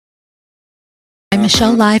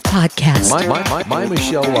MyMichelleLive podcast.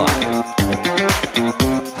 MyMichelleLive.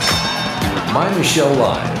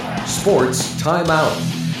 MyMichelleLive. Sports Timeout.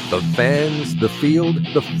 The fans, the field,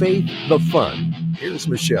 the faith, the fun. Here's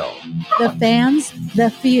Michelle. The fans,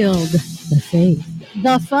 the field, the faith,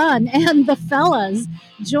 the fun, and the fellas.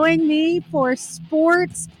 Join me for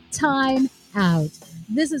Sports Time Out.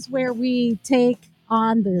 This is where we take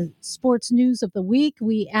on the sports news of the week.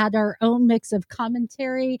 We add our own mix of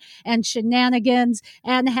commentary and shenanigans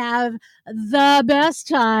and have the best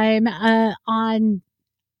time on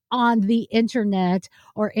the internet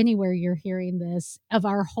or anywhere you're hearing this of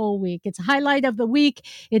our whole week. It's a highlight of the week.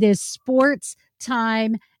 It is Sports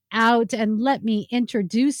Time Out. And let me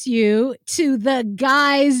introduce you to the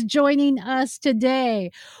guys joining us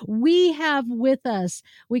today. We have with us,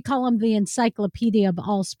 we call him the encyclopedia of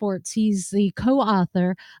all sports. He's the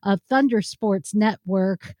co-author of Thunder Sports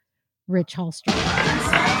Network, Rich Hallstrom.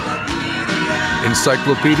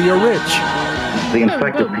 Encyclopedia Rich. The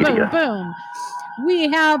encyclopedia. Boom, boom, boom. We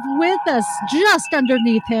have with us, just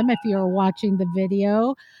underneath him, if you're watching the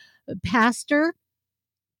video, pastor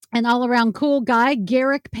and all-around cool guy,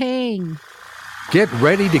 Garrick Payne. Get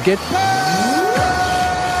ready to get...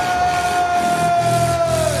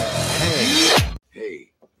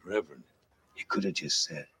 Hey, Reverend, you could have just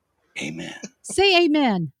said amen. Say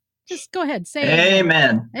amen. Just go ahead. Say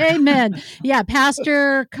Amen. Amen. Yeah,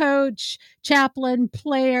 pastor, coach, chaplain,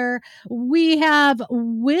 player. We have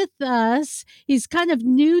with us, he's kind of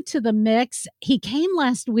new to the mix. He came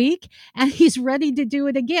last week and he's ready to do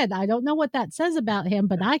it again. I don't know what that says about him,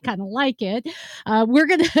 but I kind of like it. We're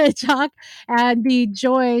going to talk and be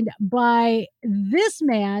joined by this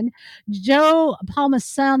man, Joe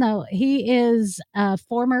Palmisano. He is a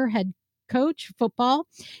former head coach football.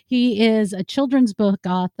 He is a children's book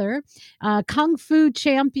author, kung fu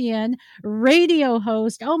champion, radio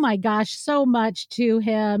host. Oh my gosh, so much to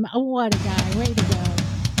him. Oh, what a guy. Way to go.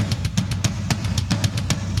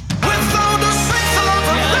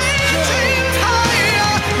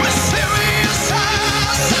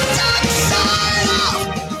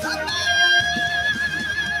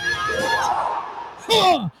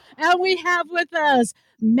 And we have with us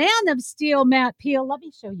Man of Steel, Matt Peel. Let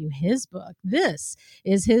me show you his book. This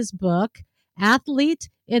is his book, Athlete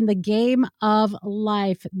in the Game of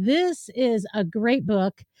Life. This is a great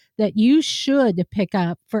book that you should pick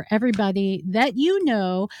up for everybody that you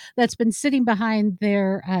know that's been sitting behind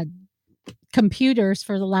their computers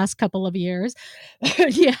for the last couple of years.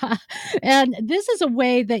 Yeah. And this is a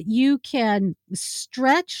way that you can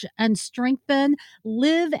stretch and strengthen,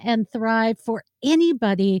 live and thrive for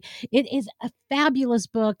anybody. It is a fabulous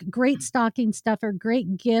book, great stocking stuffer,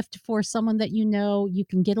 great gift for someone that you know. You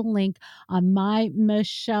can get a link on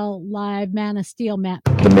MyMichelleLive. Man of Steel, Matt.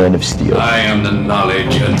 The Man of Steel. I am the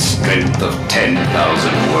knowledge and strength of 10,000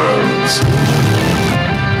 worlds.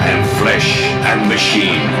 I am flesh and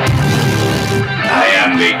machine. I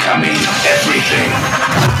am becoming everything.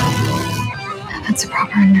 That's a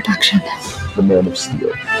proper introduction. The Man of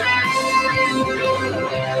Steel.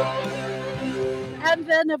 And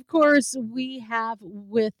then, of course, we have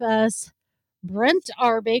with us Brent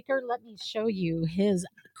R. Baker. Let me show you his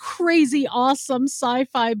crazy, awesome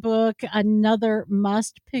sci-fi book, another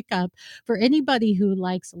must pick up for anybody who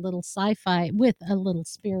likes a little sci-fi with a little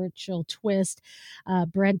spiritual twist.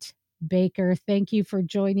 Brent Baker, thank you for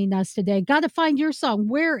joining us today. Got to find your song.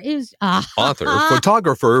 Where is Author,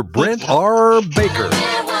 photographer, Brent R. Baker.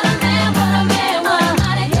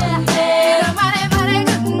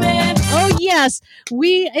 Oh yes,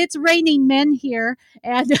 it's raining men here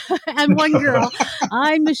and and one girl.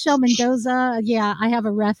 I'm Michelle Mendoza. Yeah, I have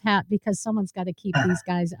a ref hat because someone's got to keep these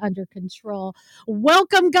guys under control.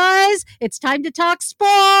 Welcome, guys. It's time to talk sports.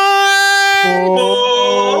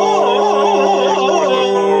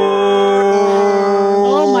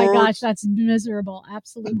 Oh my gosh, that's miserable.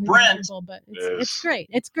 Absolutely miserable, but it's great.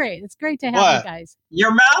 It's great. It's great to have you guys.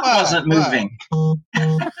 Your mouth wasn't moving. Oh,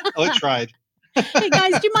 I tried. Hey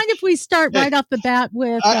guys, do you mind if we start right off the bat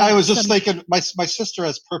with? I was just thinking, my sister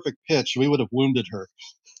has perfect pitch. We would have wounded her.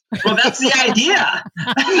 Well, that's the idea.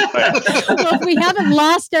 Well, if we haven't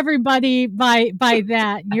lost everybody by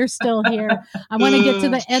that, you're still here. I want to get to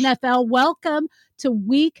the NFL. Welcome to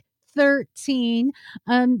Week 13.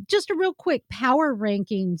 Just a real quick power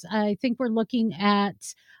rankings. I think we're looking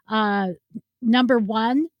at number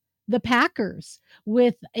one. the Packers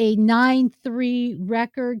with a 9-3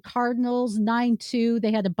 record. Cardinals 9-2.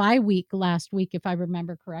 They had a bye week last week, if I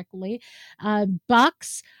remember correctly.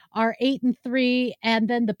 Bucks are 8-3, and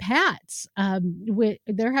then the Pats,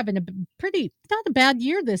 they're having a not a bad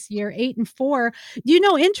year this year, 8-4.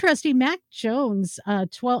 Interesting, Mac Jones,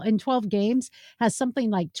 12 games, has something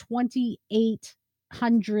like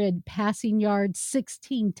 2,800 passing yards,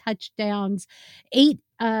 16 touchdowns, 8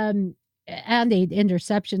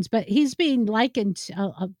 interceptions, but he's being likened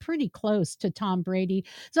pretty close to Tom Brady.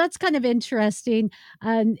 So that's kind of interesting.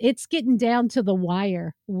 It's getting down to the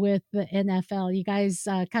wire with the NFL. You guys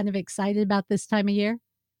kind of excited about this time of year?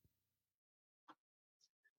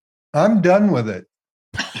 I'm done with it.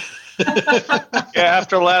 Yeah,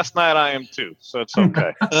 after last night, I am too, so it's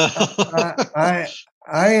okay.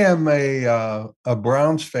 I am a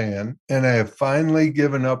Browns fan, and I have finally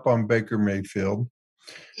given up on Baker Mayfield.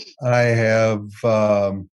 I have.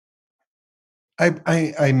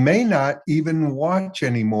 I may not even watch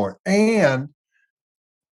anymore. And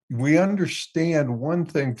we understand one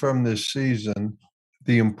thing from this season: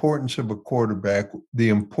 the importance of a quarterback, the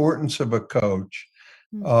importance of a coach.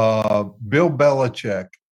 Bill Belichick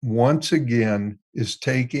once again is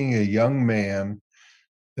taking a young man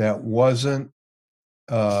that wasn't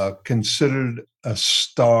considered a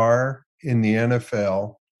star in the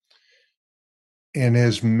NFL and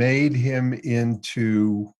has made him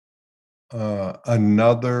into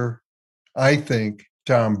another, I think,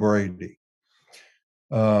 Tom Brady.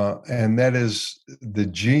 And that is the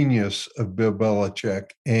genius of Bill Belichick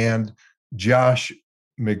and Josh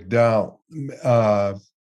McDowell.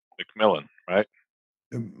 McMillan, right?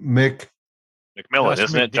 McMillan,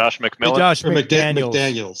 isn't it? Josh McMillan? Josh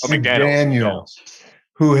McDaniels. Oh, McDaniels.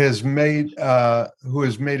 Who has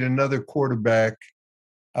made another quarterback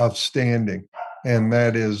outstanding, and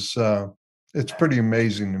that is it's pretty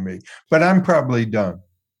amazing to me. But I'm probably done.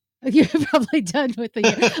 You're probably done with the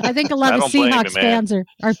year. I think a lot of Seahawks fans are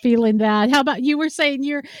feeling that. How about you? Were saying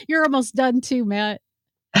you're almost done too, Matt.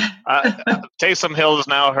 Taysom Hill is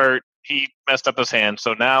now hurt. He messed up his hand,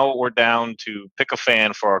 so now we're down to pick a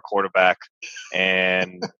fan for our quarterback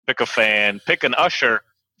and pick an usher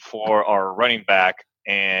for our running back,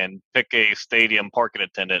 and pick a stadium parking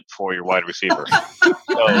attendant for your wide receiver.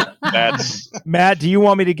 So that's Matt. Do you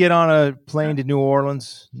want me to get on a plane to New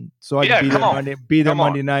Orleans so I can be there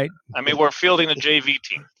Monday night? I mean, we're fielding a JV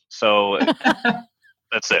team, so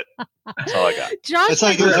that's it. That's all I got. Josh, it's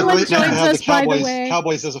like there's a great joins have us, the by the way.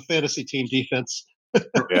 Cowboys as a fantasy team defense.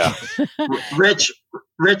 Yeah. Rich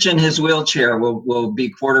in his wheelchair will be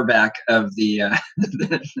quarterback of the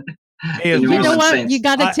Hey, New you know Orleans what? Saints. You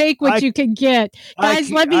got to take what you can get. Guys,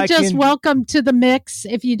 let me just welcome to the mix,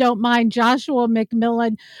 if you don't mind, Joshua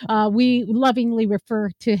McMillan. We lovingly refer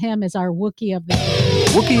to him as our Wookiee of the Year.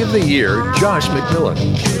 Wookiee of the Year, Josh McMillan.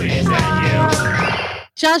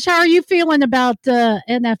 Josh, how are you feeling about the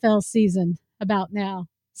NFL season about now?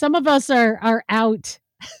 Some of us are out.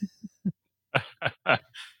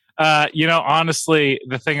 Honestly,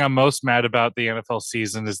 the thing I'm most mad about the NFL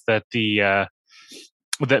season is that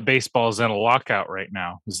that baseball is in a lockout right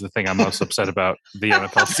now. Is the thing I'm most upset about the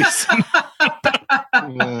NFL season.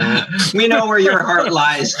 We know where your heart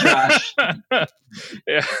lies, Josh.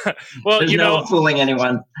 Yeah. Well, There's no fooling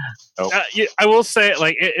anyone. I will say,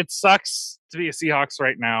 it sucks to be a Seahawks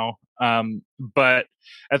right now, but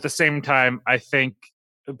at the same time, I think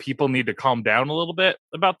people need to calm down a little bit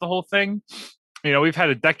about the whole thing. We've had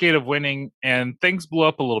a decade of winning, and things blew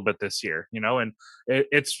up a little bit this year. And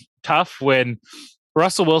it's tough when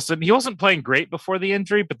Russell Wilson, he wasn't playing great before the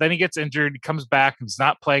injury, but then he gets injured, he comes back and he's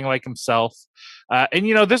not playing like himself. And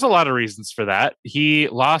there's a lot of reasons for that. He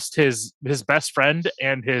lost his best friend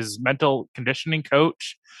and his mental conditioning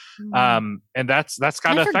coach. And that's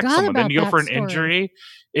got to affect someone. Then you go for an injury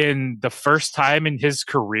in the first time in his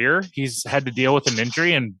career, he's had to deal with an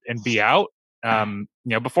injury and be out.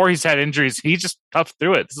 Before he's had injuries, he just toughed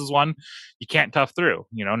through it. This is one you can't tough through,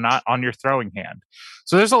 not on your throwing hand.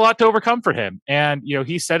 So there's a lot to overcome for him. And,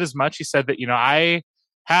 he said as much. He said that,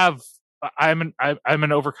 I'm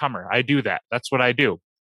an overcomer. I do that. That's what I do.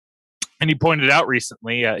 And he pointed out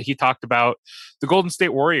recently, he talked about the Golden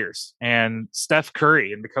State Warriors and Steph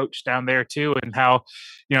Curry and the coach down there too, and how,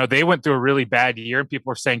 they went through a really bad year and people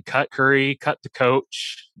were saying, cut Curry, cut the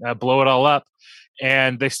coach, blow it all up.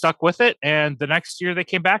 And they stuck with it. And the next year they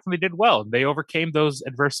came back and they did well. They overcame those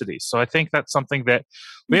adversities. So I think that's something that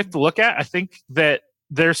we have to look at. I think that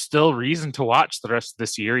there's still reason to watch the rest of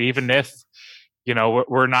this year, even if,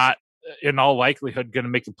 we're not in all likelihood going to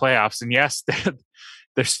make the playoffs. And yes,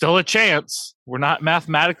 there's still a chance. We're not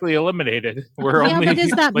mathematically eliminated. We're only but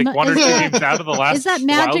is that, like one or two games out of the last. Is that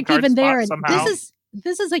magic even there? Somehow.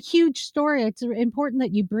 This is a huge story. It's important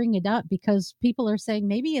that you bring it up because people are saying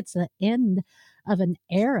maybe it's the end of an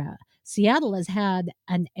era. Seattle has had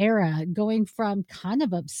an era going from kind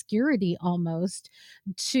of obscurity almost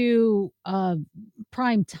to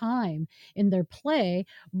prime time in their play.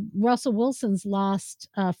 Russell Wilson's lost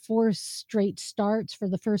 4 straight starts for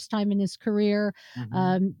the first time in his career.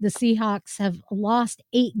 The Seahawks have lost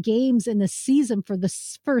 8 games in the season for the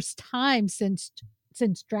first time since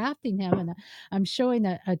drafting him, and I'm showing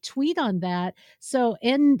a tweet on that. So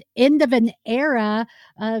end of an era.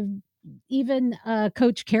 Even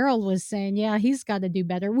Coach Carroll was saying, yeah, he's got to do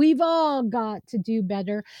better. We've all got to do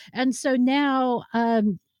better. And so now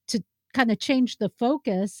to kind of change the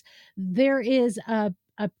focus, there is a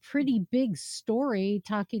pretty big story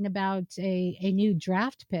talking about a new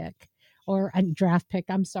draft pick. Or a draft pick,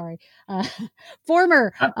 I'm sorry,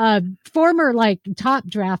 former like top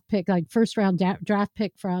draft pick, like first round draft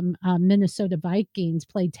pick from Minnesota Vikings,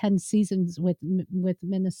 played 10 seasons with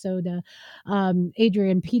Minnesota.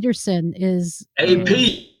 Adrian Peterson is AP.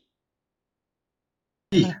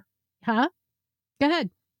 Huh? Go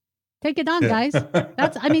ahead. Take it on, guys.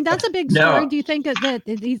 That's a big story. No. Do you think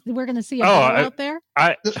that we're going to see a battle out there?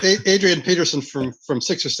 Adrian Peterson from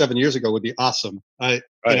 6 or 7 years ago would be awesome.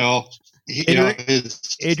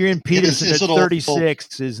 Adrian Peterson at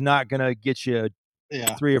 36 is not going to get you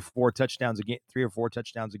 3 or 4 touchdowns a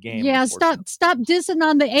game. Yeah, stop dissing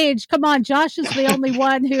on the age. Come on, Josh is the only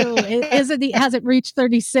one who hasn't reached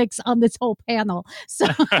 36 on this whole panel. So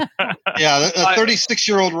yeah, a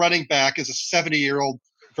 36-year-old running back is a 70-year-old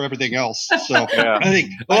for everything else. So I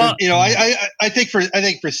think, I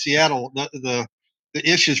think for Seattle, the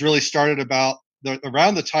issues really started about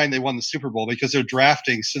around the time they won the Super Bowl, because their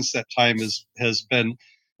drafting since that time has been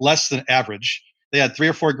less than average. They had 3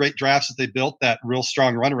 or 4 great drafts that they built that real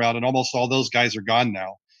strong runaround, and almost all those guys are gone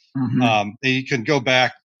now. And you can go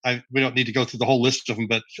back. We don't need to go through the whole list of them,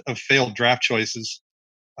 but of failed draft choices.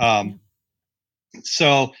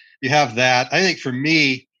 So you have that. I think for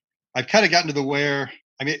me, I've kind of gotten to the where,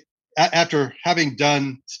 after having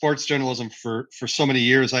done sports journalism for so many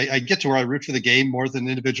years, I get to where I root for the game more than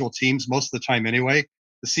individual teams most of the time anyway.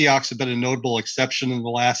 The Seahawks have been a notable exception in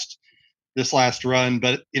this last run,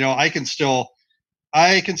 but I can still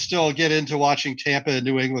get into watching Tampa and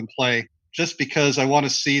New England play just because I want to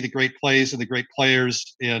see the great plays and the great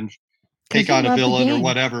players and take on a villain or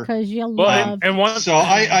whatever. Because you love. So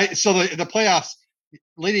the playoffs,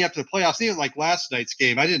 leading up to the playoffs, even like last night's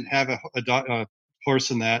game, I didn't have a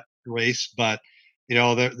horse in that race, but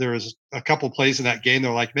there was a couple plays in that game.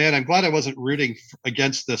 They're like, man, I'm glad I wasn't rooting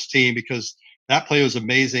against this team because that play was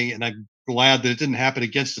amazing, and I'm glad that it didn't happen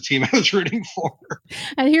against the team I was rooting for.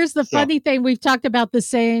 And here's the funny thing: we've talked about the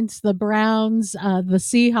Saints, the Browns, the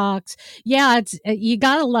Seahawks. Yeah, it's you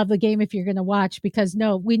gotta love the game if you're going to watch, because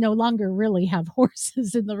we no longer really have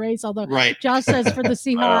horses in the race. Although Josh says for the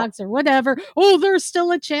Seahawks or whatever, there's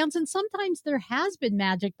still a chance, and sometimes there has been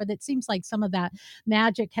magic, but it seems like some of that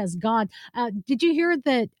magic has gone. Did you hear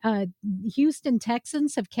that Houston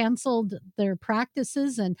Texans have canceled their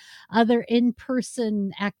practices and other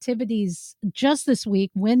in-person activities just this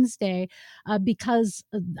week, Wednesday, because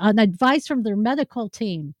on advice from their medical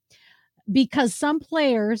team, because some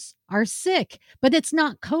players are sick, but it's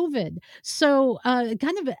not COVID. So I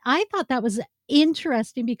thought that was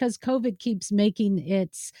interesting because COVID keeps making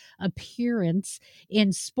its appearance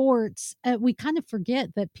in sports. We kind of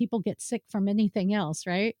forget that people get sick from anything else,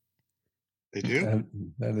 right? They do.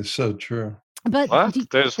 That is so true. But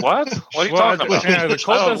there's what? What are you talking about?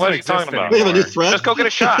 What are you talking about? We have a new threat. Just go get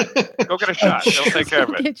a shot. Go get a shot. They'll take care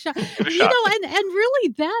of it. Get a shot. And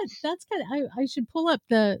really that's kind of, I should pull up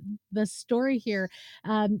the story here.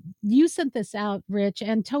 You sent this out, Rich.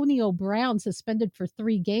 Antonio Brown suspended for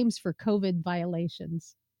 3 games for COVID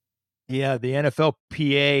violations. Yeah, the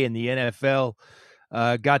NFLPA and the NFL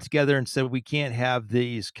got together and said we can't have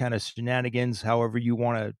these kind of shenanigans. However you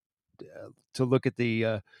want to look at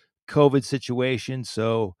the COVID situation.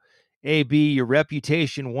 So AB, your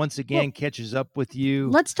reputation once again catches up with you.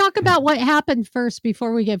 Let's talk about what happened first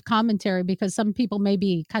before we give commentary, because some people may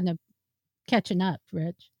be kind of catching up,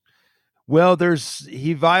 Rich. Well,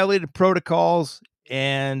 he violated protocols,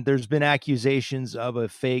 and there's been accusations of a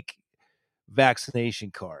fake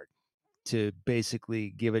vaccination card to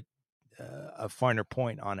basically give it a finer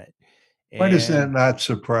point on it. Why does that not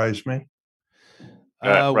surprise me?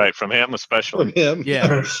 Right, from him especially. From him.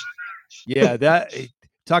 Yeah. Yeah,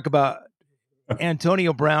 talk about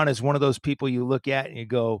Antonio Brown is one of those people you look at and you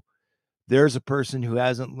go, there's a person who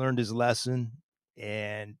hasn't learned his lesson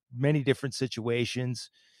and many different situations,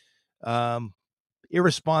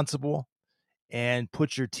 irresponsible, and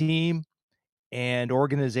put your team and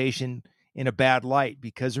organization in a bad light.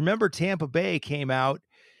 Because remember, Tampa Bay came out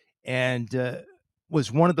and was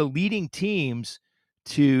one of the leading teams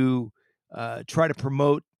to try to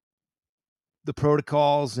promote the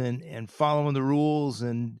protocols and following the rules,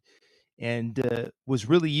 and was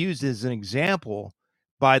really used as an example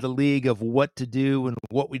by the league of what to do and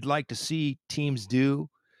what we'd like to see teams do.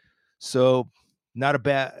 So not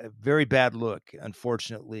a very bad look,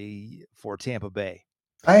 unfortunately, for Tampa Bay.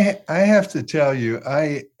 I have to tell you,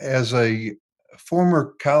 as a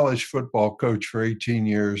former college football coach for 18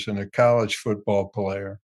 years and a college football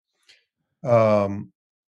player,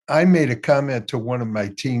 I made a comment to one of my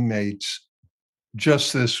teammates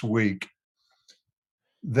just this week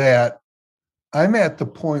that I'm at the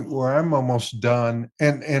point where I'm almost done.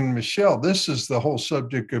 And Michelle, this is the whole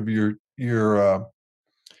subject of your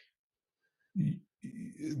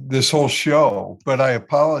this whole show, but I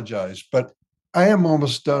apologize. But I am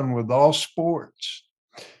almost done with all sports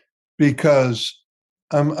because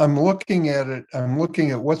I'm looking at it. I'm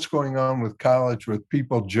looking at what's going on with college, with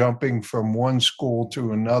people jumping from one school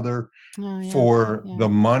to another for the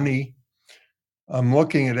money. I'm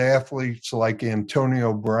looking at athletes like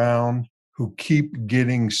Antonio Brown who keep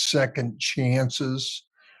getting second chances.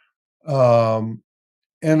 And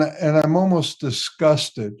I'm almost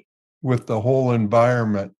disgusted with the whole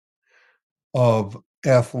environment of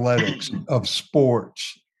athletics, of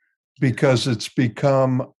sports, because it's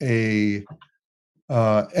become and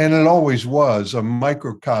it always was, a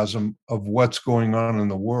microcosm of what's going on in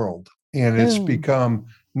the world. And it's become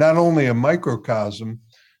not only a microcosm,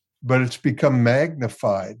 but it's become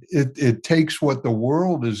magnified. It takes what's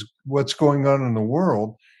going on in the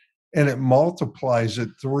world, and it multiplies it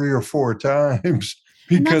 3 or 4 times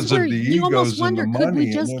because of the egos and the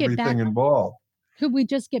money and everything involved. Could we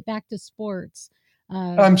just get back to sports?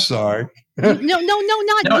 I'm sorry. No,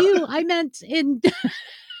 not you. I meant in.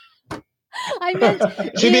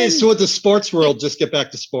 She means with the sports world, just get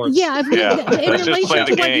back to sports. Yeah, in relation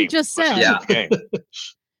to what you just said. Yeah.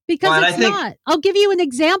 Because it's not. I'll give you an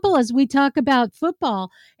example as we talk about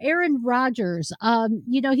football. Aaron Rodgers,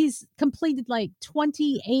 he's completed like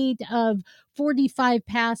 28 of 45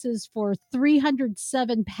 passes for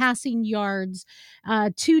 307 passing yards,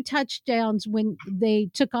 2 touchdowns when they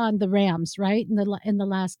took on the Rams, right, in the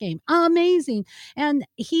last game. Amazing. And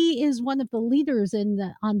he is one of the leaders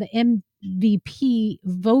on the MVP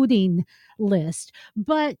voting list.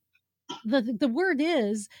 But the word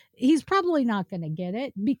is he's probably not going to get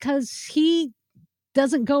it because he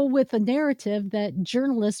doesn't go with the narrative that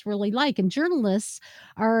journalists really like. And journalists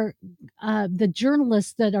are the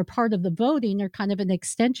journalists that are part of the voting are kind of an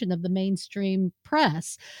extension of the mainstream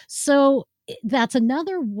press. So that's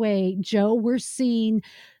another way, Joe, we're seeing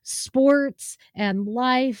sports and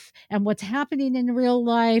life and what's happening in real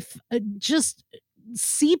life just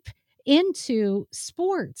seep into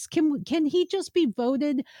sports. Can he just be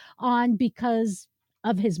voted on because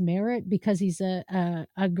of his merit, because he's a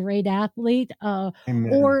great athlete, or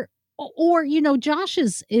Josh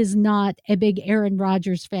is not a big Aaron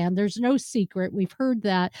Rodgers fan. There's no secret. We've heard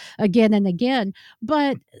that again and again.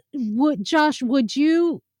 But would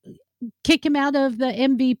you kick him out of the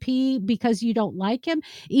MVP because you don't like him,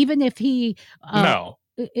 even if he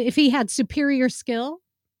if he had superior skill?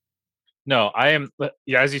 No, I am.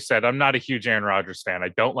 Yeah, as you said, I'm not a huge Aaron Rodgers fan. I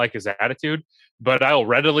don't like his attitude, but I'll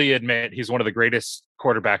readily admit he's one of the greatest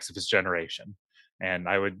quarterbacks of his generation. And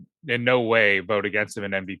I would in no way vote against him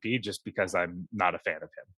in MVP just because I'm not a fan of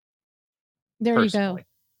him. There personally. You go.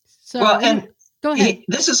 So, go ahead.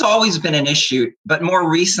 This has always been an issue, but more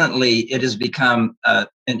recently it has become an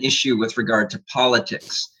issue with regard to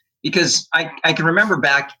politics. Because I can remember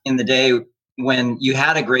back in the day when you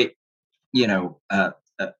had a great,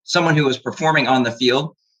 someone who was performing on the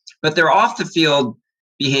field, but their off the field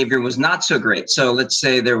behavior was not so great. So let's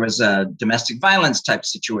say there was a domestic violence type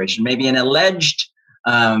situation, maybe an alleged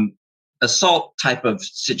assault type of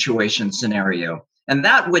situation scenario. And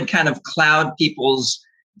that would kind of cloud people's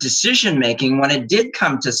decision making when it did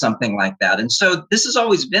come to something like that. And so this has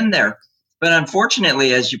always been there. But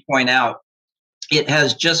unfortunately, as you point out, it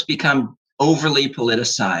has just become overly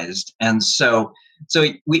politicized. And so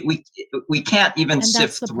we can't even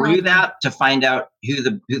sift through that to find out who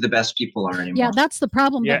the best people are anymore. Yeah, that's the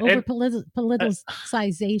problem. Yeah, the over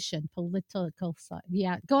politicization, political side.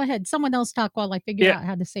 Yeah, go ahead. Someone else talk while I figure out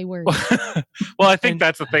how to say words. Well, I think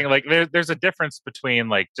that's the thing. Like, there's a difference between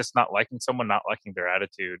like just not liking someone, not liking their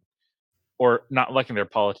attitude, or not liking their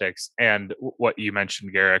politics, and what you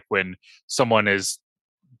mentioned, Garrick, when someone is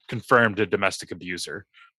confirmed a domestic abuser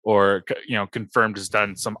or confirmed has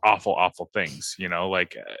done some awful things,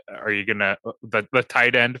 like are you gonna the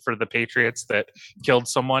tight end for the Patriots that killed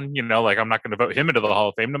someone, like I'm not gonna vote him into the Hall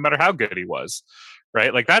of Fame no matter how good he was,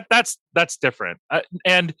 right? Like that's different.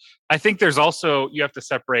 And I think there's also, you have to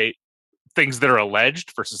separate things that are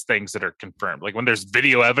alleged versus things that are confirmed. Like when there's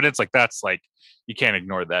video evidence, like that's like, you can't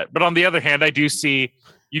ignore that. But on the other hand, you do see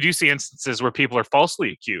instances where people are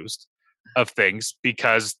falsely accused of things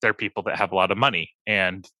because they're people that have a lot of money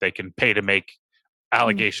and they can pay to make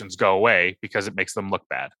allegations go away because it makes them look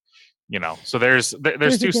bad. So there's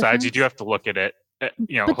two sides. You do have to look at it, but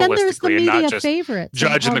holistically, and not just favorites.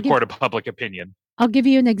 judge in the court of public opinion. I'll give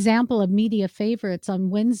you an example of media favorites. On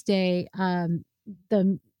Wednesday,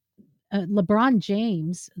 the LeBron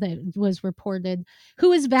James, that was reported,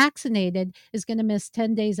 who is vaccinated, is going to miss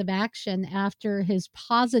 10 days of action after his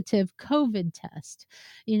positive COVID test.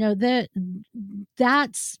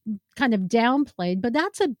 That's kind of downplayed, but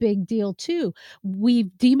that's a big deal too. We've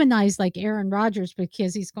demonized like Aaron Rodgers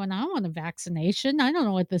because he's going, I want a vaccination. I don't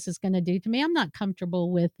know what this is going to do to me. I'm not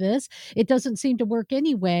comfortable with this. It doesn't seem to work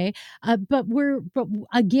anyway. But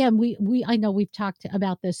again, I know we've talked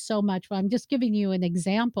about this so much, but I'm just giving you an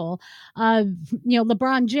example.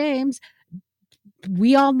 LeBron James,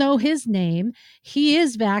 we all know his name. He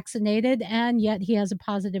is vaccinated, and yet he has a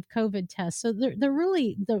positive COVID test. So they're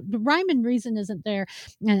really, the rhyme and reason isn't there.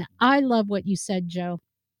 And I love what you said, Joe,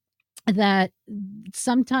 that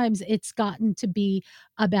sometimes it's gotten to be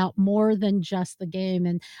about more than just the game.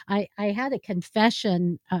 And I had a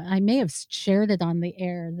confession. I may have shared it on the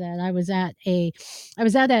air that I was at a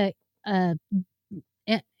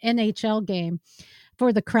NHL game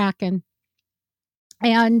for the Kraken.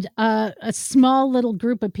 And a small little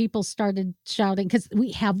group of people started shouting, because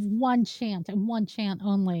we have one chant and one chant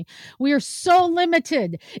only. We are so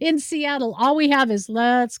limited in Seattle. All we have is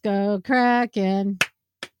 "Let's go Kraken."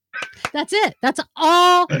 That's it. That's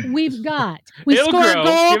all we've got. We It'll score grow. a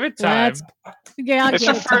goal. Give it time. It's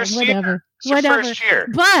your first year. Whatever. It's your first year.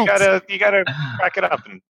 But you gotta crack it up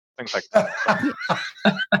and things like that.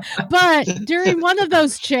 But during one of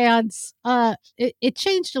those chants, it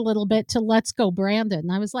changed a little bit to "Let's go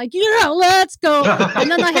Brandon." I was like, let's go.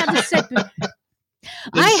 And then I had to sit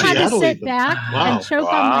back and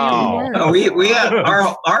choke on my own words. Oh, we had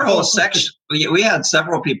our whole section. We had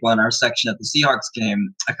several people in our section at the Seahawks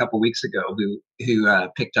game a couple weeks ago who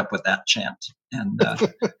picked up with that chant. And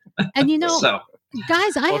so,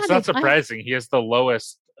 guys, it's not surprising. He has the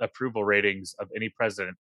lowest approval ratings of any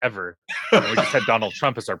president ever. We just had Donald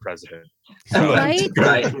Trump as our president. Right?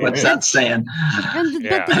 What's that saying?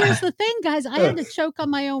 But here's the thing, guys. I had to choke on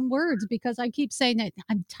my own words because I keep saying that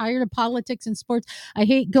I'm tired of politics and sports. I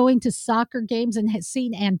hate going to soccer games and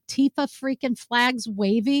seeing Antifa freaking flags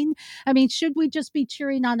waving. I mean, should we just be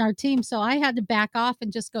cheering on our team? So I had to back off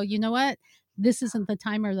and just go, you know what? This isn't the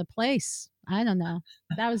time or the place. I don't know.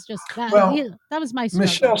 That was just that. Well, that was my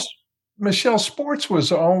struggle. Michelle, sports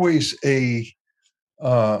was always a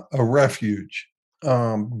refuge.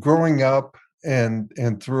 Growing up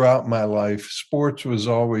and throughout my life, sports was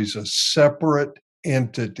always a separate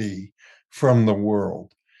entity from the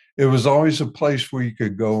world. It was always a place where you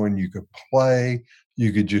could go and you could play,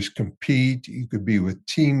 you could just compete, you could be with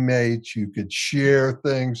teammates, you could share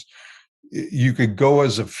things. You could go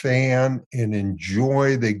as a fan and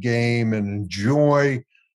enjoy the game and enjoy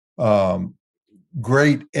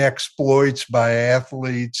great exploits by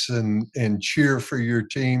athletes and cheer for your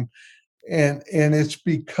team. And it's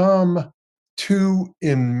become too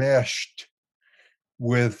enmeshed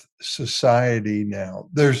with society now.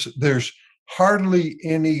 There's hardly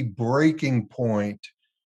any breaking point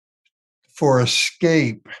for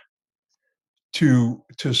escape to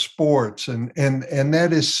sports, and that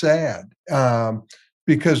is sad,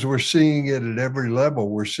 because we're seeing it at every level.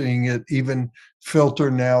 We're seeing it even filter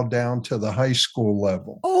now down to the high school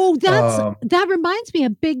level. Oh, that reminds me, a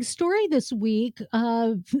big story this week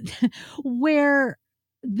where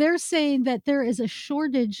they're saying that there is a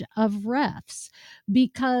shortage of refs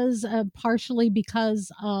because partially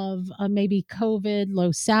because of maybe COVID,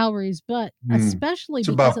 low salaries, but especially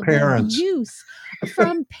because of parents. The abuse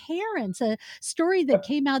from parents. A story that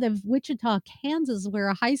came out of Wichita, Kansas, where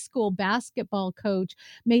a high school basketball coach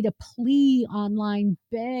made a plea online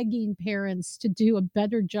begging parents to do a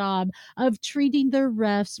better job of treating their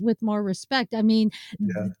refs with more respect. I mean,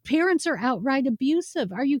 parents are outright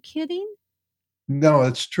abusive. Are you kidding? No,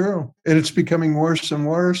 it's true. And it's becoming worse and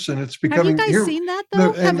worse. And it's becoming. Have you guys seen that,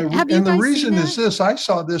 though? The reason is this: I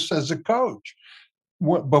saw this as a coach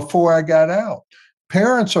before I got out.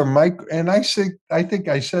 parents are and I think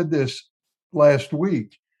I said this last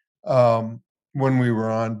week when we were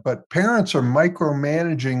on, but parents are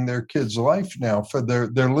micromanaging their kids' life now. They're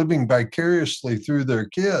living vicariously through their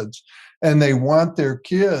kids, and they want their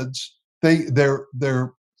kids.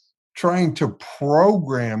 They're trying to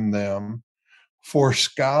program them for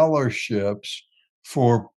scholarships,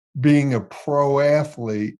 for being a pro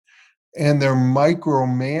athlete, and they're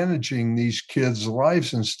micromanaging these kids'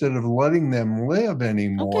 lives instead of letting them live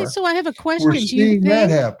anymore. Okay, so I have a question. We're seeing that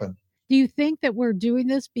happen. Do you think that we're doing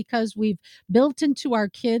this because we've built into our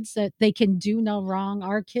kids that they can do no wrong?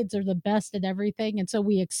 Our kids are the best at everything. And so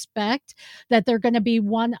we expect that they're going to be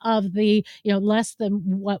one of the, less than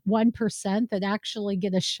 1% that actually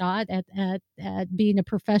get a shot at being a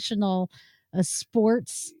professional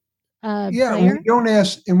sports Yeah, player?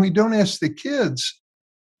 and we don't ask the kids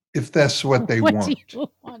if that's what they want. What do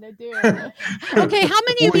you want to do? Okay, how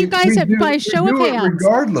many of you guys have, by show of hands,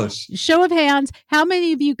 regardless. Show of hands, how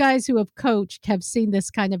many of you guys who have coached have seen this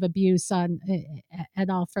kind of abuse on at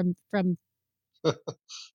all from?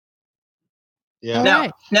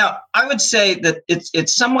 Yeah. Now, I would say that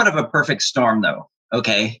it's somewhat of a perfect storm, though.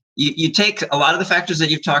 Okay, you take a lot of the factors that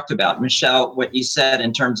you've talked about, Michelle, what you said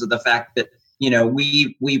in terms of the fact that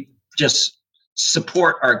we just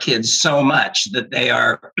support our kids so much that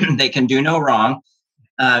they can do no wrong.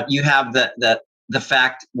 You have the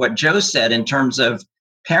fact what Joe said in terms of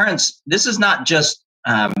parents. This is not just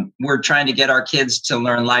we're trying to get our kids to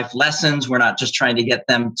learn life lessons. We're not just trying to get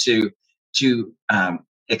them to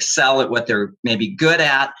excel at what they're maybe good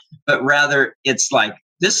at, but rather it's like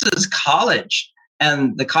this is college,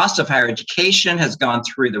 and the cost of higher education has gone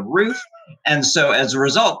through the roof. And so as a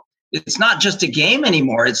result, it's not just a game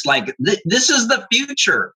anymore. It's like this is the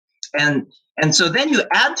future. And so then you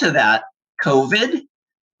add to that COVID,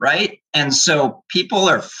 right? And so people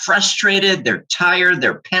are frustrated, they're tired,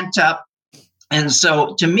 they're pent up. And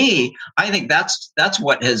so to me, I think that's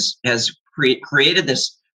what has created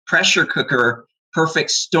this pressure cooker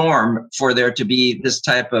perfect storm for there to be this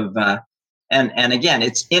type of and again,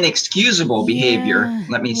 it's inexcusable behavior,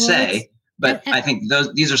 let me say. But I think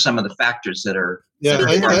these are some of the factors that are. Yeah,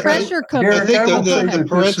 I pressure cooker. I think the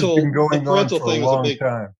parental thing was a big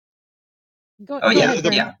time.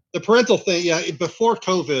 The parental thing, before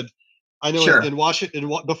COVID, I know Sure. in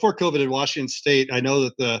Washington, before COVID in Washington State, I know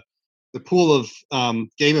that the pool of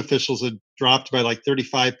game officials had dropped by like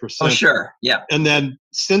 35%. Oh, sure, yeah. And then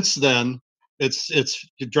since then, it's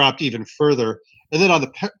dropped even further. And then on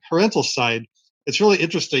the parental side, it's really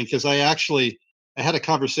interesting because I had a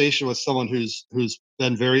conversation with someone who's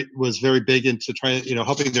been was very big into trying,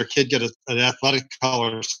 helping their kid get an athletic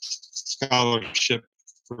scholarship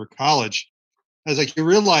for college. I was like, you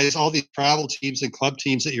realize all these travel teams and club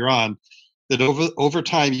teams that you're on, that over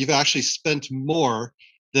time you've actually spent more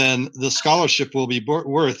than the scholarship will be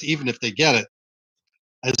worth, even if they get it.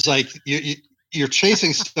 It's like you're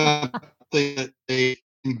chasing something that they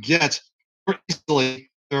can get more easily.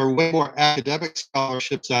 There are way more academic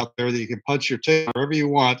scholarships out there that you can punch your ticket wherever you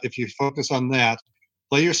want if you focus on that.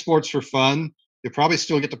 Play your sports for fun. You probably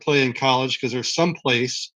still get to play in college because there's some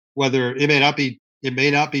place, whether it may not be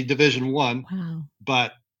Division I,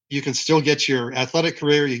 but you can still get your athletic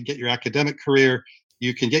career. You can get your academic career.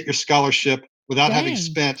 You can get your scholarship without having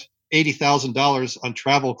spent $80,000 on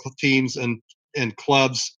travel teams and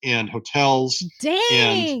clubs and hotels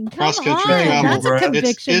and cross-country travel. That's a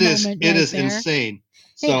conviction moment. It is insane.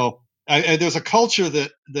 So there's a culture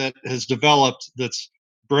that has developed that's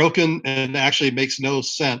broken and actually makes no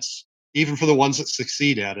sense, even for the ones that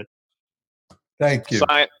succeed at it. Thank you.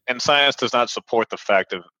 Science does not support the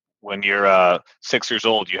fact of when you're 6 years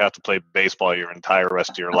old, you have to play baseball your entire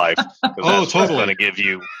rest of your life. That's totally going to give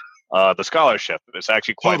you the scholarship. It's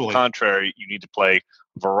actually quite the contrary. You need to play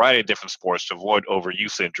a variety of different sports to avoid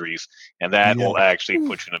overuse injuries, and that will actually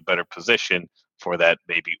put you in a better position for that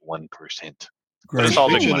maybe 1%. But it's all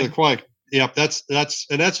big money. Yeah, that's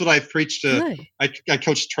what I've preached to. I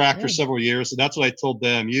coached track for several years, and that's what I told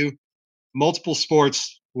them. Multiple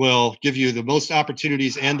sports will give you the most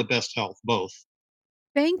opportunities and the best health, both.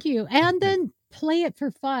 Thank you. And then play it for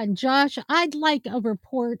fun. Josh, I'd like a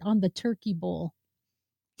report on the Turkey Bowl.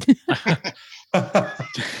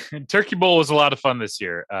 Turkey Bowl was a lot of fun this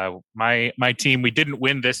year. My team, we didn't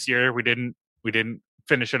win this year. We didn't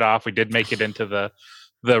finish it off. We did make it into the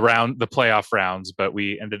playoff rounds, but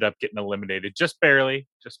we ended up getting eliminated just barely.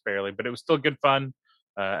 But it was still good fun.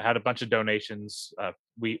 Had a bunch of donations.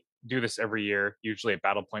 We do this every year, usually at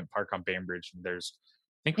Battle Point Park on Bainbridge. And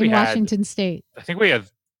Washington State. I think we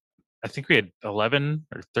have I think we had 11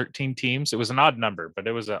 or 13 teams. It was an odd number, but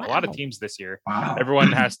it was a lot of teams this year. Wow.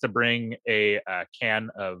 Everyone has to bring a can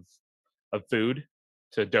of food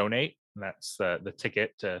to donate. And that's the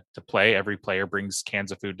ticket to play. Every player brings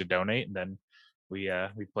cans of food to donate, and then we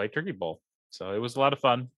play Turkey Bowl. So it was a lot of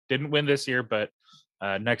fun. Didn't win this year, but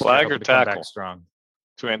next Flag year or to come tackle? back strong.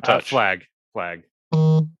 Two-hand touch. Flag.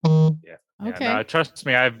 Yeah. Okay. No, trust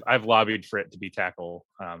me, I've lobbied for it to be tackle.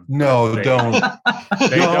 No, they, don't.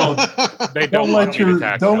 They Don't. don't want me to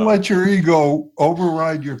tackle. Don't let your ego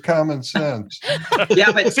override your common sense.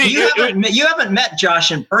 Yeah, but you haven't met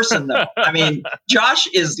Josh in person, though. I mean, Josh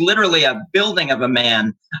is literally a building of a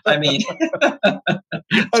man. I mean,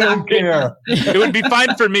 I don't care. It would be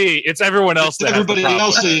fine for me. It's everyone else that Everybody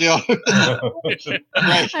has the else, problem.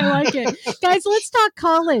 I like it. Guys, let's talk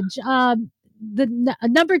college. The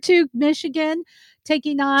number 2 Michigan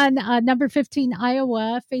taking on number 15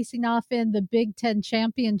 Iowa, facing off in the Big Ten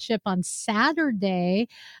Championship on Saturday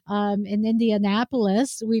in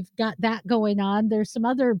Indianapolis. We've got that going on. There's some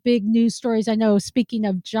other big news stories. I know, speaking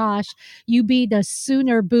of Josh, you beat a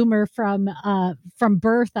Sooner Boomer from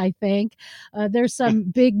birth, I think. There's some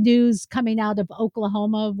big news coming out of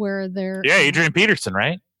Oklahoma where they're... Yeah, Adrian Peterson,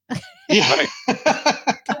 right? Yeah.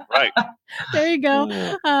 Right. There you go.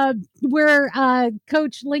 Where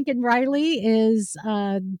Coach Lincoln Riley is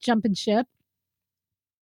jumping ship.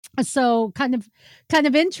 So kind of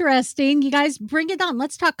interesting. You guys bring it on.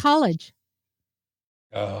 Let's talk college.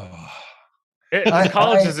 College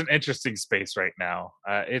is an interesting space right now.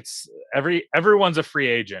 It's everyone's a free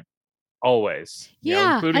agent always.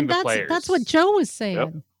 Yeah, including and the players. that's what Joe was saying.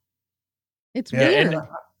 Yep. It's weird.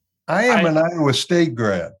 I am an Iowa State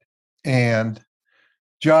grad, and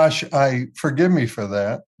Josh, forgive me for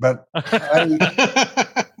that, but I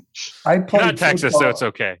played You're not Texas, so it's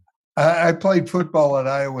okay. I played football at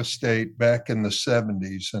Iowa State back in the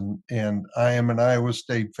 70s, and I am an Iowa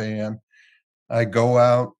State fan. I go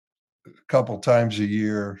out a couple times a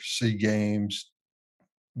year, see games,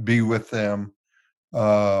 be with them.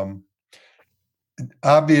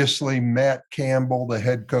 Obviously, Matt Campbell, the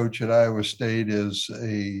head coach at Iowa State, is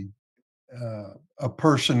a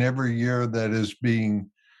person every year that is being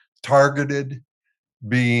targeted,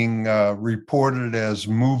 being reported as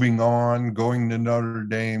moving on, going to Notre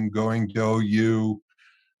Dame, going to OU,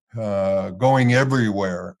 going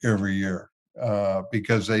everywhere every year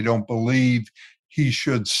because they don't believe he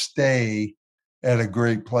should stay at a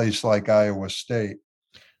great place like Iowa State.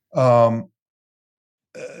 The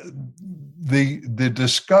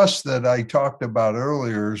disgust that I talked about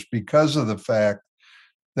earlier is because of the fact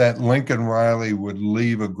that Lincoln Riley would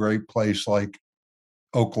leave a great place like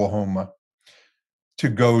Oklahoma to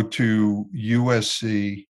go to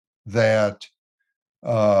USC, that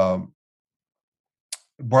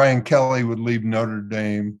Brian Kelly would leave Notre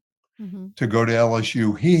Dame to go to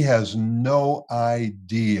LSU. He has no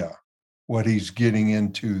idea what he's getting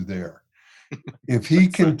into there. If he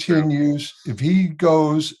continues, if he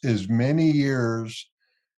goes as many years,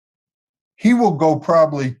 he will go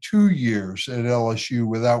probably 2 years at LSU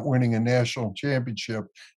without winning a national championship,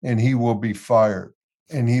 and he will be fired,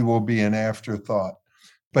 and he will be an afterthought.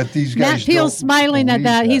 But these guys, Matt Peel's smiling at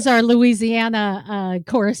that. He's our Louisiana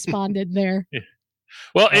correspondent there. Yeah.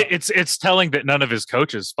 Well, it's telling that none of his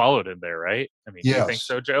coaches followed him there, right? I mean, do you think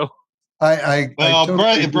so, Joe? Brian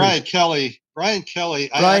Kelly.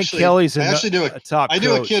 I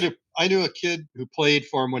knew a kid who played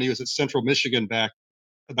for him when he was at Central Michigan back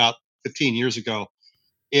about 15 years ago,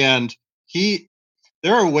 and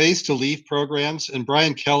there are ways to leave programs, and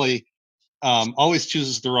Brian Kelly always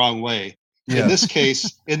chooses the wrong way. Yeah. In this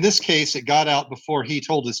case, it got out before he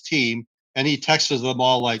told his team, and he texted them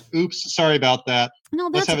all like, "Oops, sorry about that.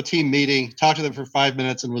 Let's have a team meeting." Talked to them for 5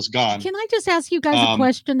 minutes and was gone. Can I just ask you guys a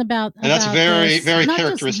question about? And that's very, this? very not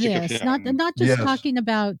characteristic of him. Not just talking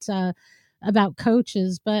about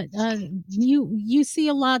coaches, but you see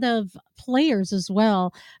a lot of players as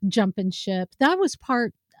well jumping ship. That was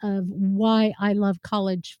part of why I love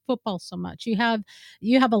college football so much. You have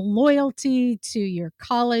a loyalty to your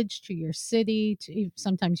college, to your city, to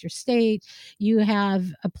sometimes your state. You have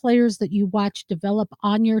players that you watch develop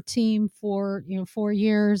on your team for 4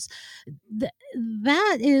 years.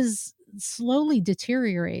 That is slowly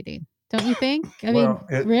deteriorating. Don't you think? I mean,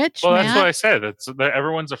 Rich, well, Matt? that's what I said.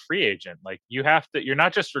 Everyone's a free agent. Like, you're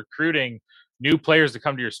not just recruiting new players to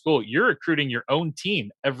come to your school. You're recruiting your own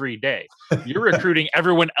team every day. You're recruiting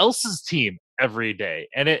everyone else's team every day.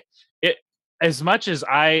 And it as much as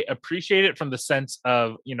I appreciate it from the sense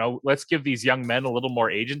of, let's give these young men a little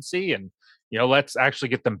more agency, and let's actually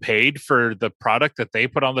get them paid for the product that they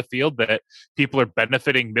put on the field that people are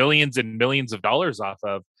benefiting millions and millions of dollars off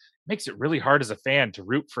of. makes it really hard as a fan to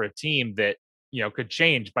root for a team that, could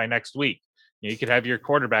change by next week. You could have your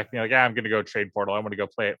quarterback be like, I'm going to go trade portal. I want to go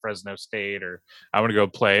play at Fresno State, or I want to go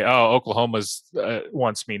play, Oklahoma's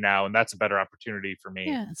wants me now, and that's a better opportunity for me.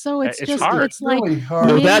 Yeah, so it's hard. It's like really hard.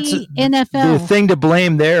 Well, mini that's NFL. the thing to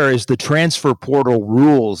blame there is the transfer portal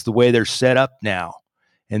rules, the way they're set up now.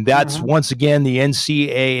 And that's once again the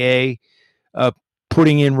NCAA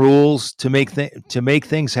putting in rules to make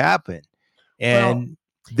things happen. And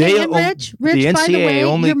Rich, the NCAA by the way,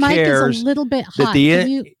 only your mic cares is a little bit that hot.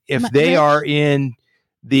 if they are in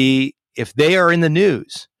the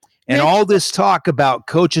news and Rich? all this talk about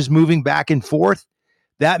coaches moving back and forth,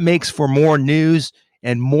 that makes for more news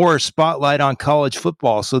and more spotlight on college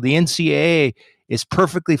football. So the NCAA is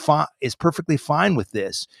perfectly fine with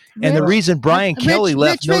this. And the reason Brian Kelly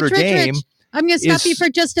left Notre Dame. I'm going to stop you for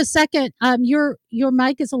just a second. Your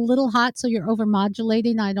mic is a little hot, so you're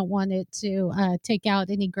overmodulating. I don't want it to take out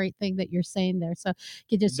any great thing that you're saying there. So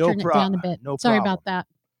you just turn it down a bit. Sorry about that.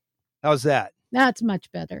 How's that? That's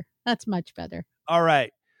much better. All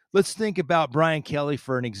right. Let's think about Brian Kelly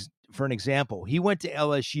for an example. He went to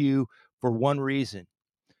LSU for one reason: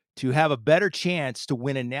 to have a better chance to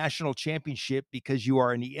win a national championship, because you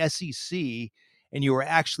are in the SEC and you are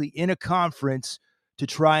actually in a conference to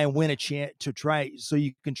try and win so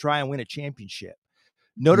you can try and win a championship.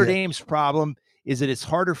 Notre Dame's problem is that it's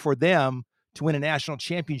harder for them to win a national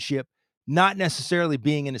championship, not necessarily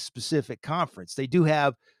being in a specific conference. They do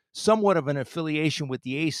have somewhat of an affiliation with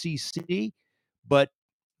the ACC, but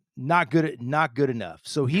not good enough.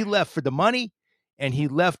 So he left for the money, and he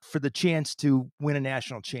left for the chance to win a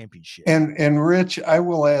national championship. And Rich, I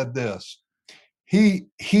will add this.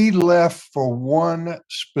 He left for one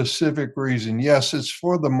specific reason. Yes, it's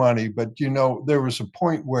for the money, but there was a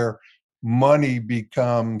point where money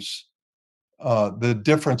becomes the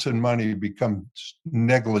difference in money becomes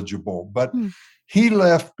negligible. But he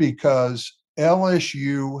left because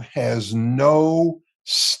LSU has no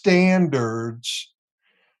standards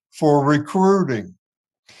for recruiting.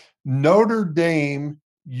 Notre Dame,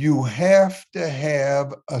 you have to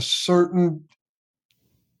have a certain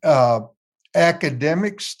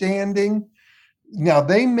academic standing. Now,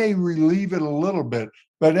 they may relieve it a little bit,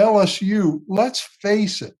 but LSU, let's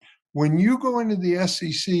face it, when you go into the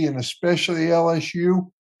SEC and especially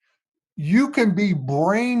LSU, you can be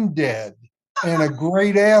brain dead and a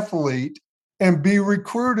great athlete and be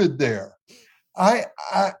recruited there. I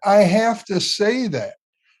have to say that.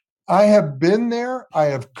 I have been there. I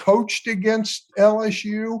have coached against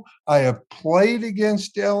LSU. I have played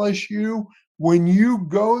against LSU. When you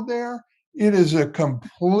go there, it is a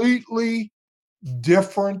completely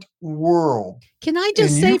different world. Can I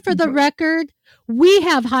just say for the record, we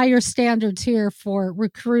have higher standards here for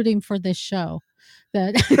recruiting for this show. So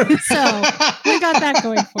we got that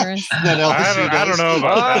going for us. I don't know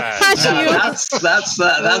about that.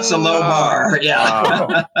 That's a low bar.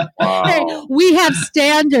 Yeah. Wow. Hey, we have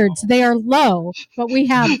standards. They are low, but we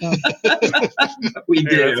have them. We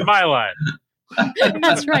do. That's my line.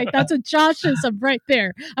 That's right. That's a Joshism right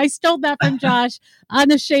there. I stole that from Josh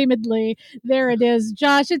unashamedly. There it is.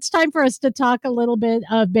 Josh, it's time for us to talk a little bit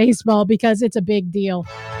of baseball because it's a big deal.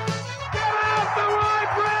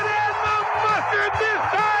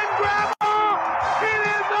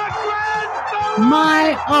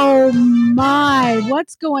 My, oh my,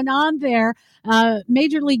 what's going on there?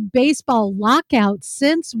 Major League Baseball lockout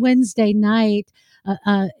since Wednesday night.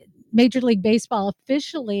 Major League Baseball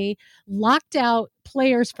officially locked out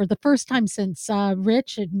players for the first time since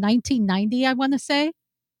Rich in 1990, I want to say.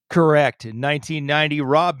 Correct. In 1990,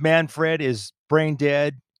 Rob Manfred is brain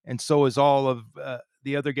dead, and so is all of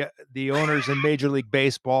the owners in Major League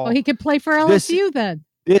Baseball. Well, he could play for LSU then.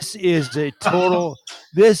 This is a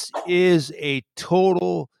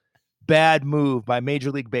total bad move by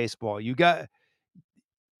Major League Baseball. You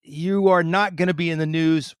are not going to be in the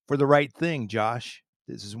news for the right thing, Josh.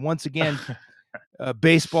 This is once again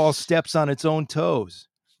baseball steps on its own toes.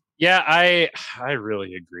 Yeah, I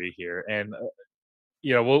really agree here, and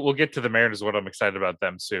we'll get to the Mariners. What I'm excited about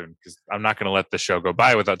them soon, because I'm not going to let the show go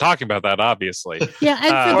by without talking about that. Obviously, yeah.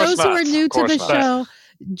 And for those who are new to the show,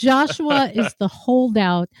 Joshua is the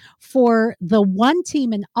holdout for the one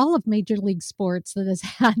team in all of Major League Sports that has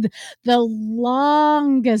had the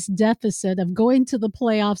longest deficit of going to the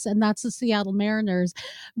playoffs, and that's the Seattle Mariners.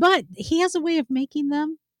 But he has a way of making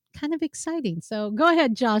them kind of exciting. So go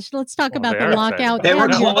ahead, Josh. Let's talk about the lockout. They were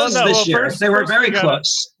close this year. They were very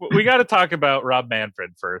close. We got to talk about Rob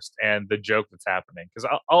Manfred first and the joke that's happening.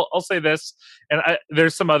 Because I'll say this, and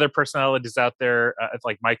there's some other personalities out there,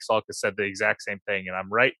 like Mike Salk has said the exact same thing, and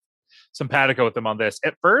I'm right simpatico with them on this.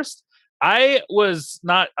 At first, I was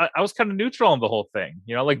not. I was kind of neutral on the whole thing.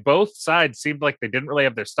 You know, like both sides seemed like they didn't really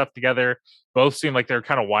have their stuff together. Both seemed like they were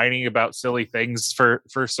kind of whining about silly things for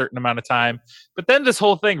a certain amount of time. But then this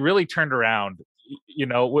whole thing really turned around. You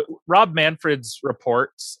know, Rob Manfred's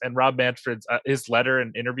reports and Rob Manfred's his letter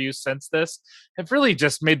and interviews since this have really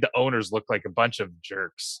just made the owners look like a bunch of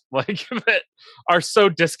jerks, like that are so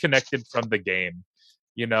disconnected from the game.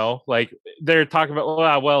 You know, like they're talking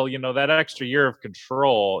about, well, you know, that extra year of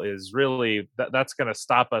control is really that's going to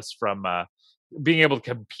stop us from being able to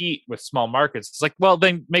compete with small markets. It's like, well,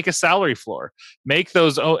 then make a salary floor, make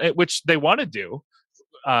those, which they want to do,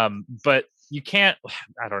 but you can't.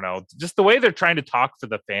 I don't know. Just the way they're trying to talk for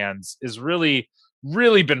the fans is really,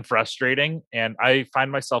 really been frustrating, and I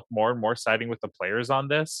find myself more and more siding with the players on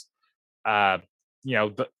this. You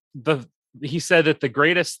know, the he said that the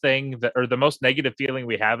greatest thing that, or the most negative feeling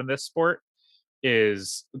we have in this sport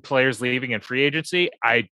is players leaving in free agency.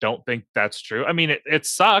 I don't think that's true. I mean, it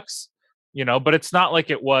sucks, you know, but it's not like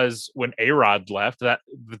it was when A-Rod left. That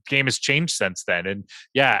the game has changed since then. And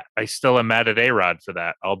yeah, I still am mad at A-Rod for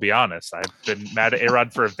that. I'll be honest. I've been mad at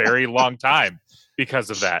A-Rod for a very long time because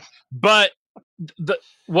of that. But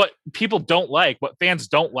what people don't like, what fans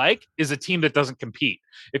don't like, is a team that doesn't compete.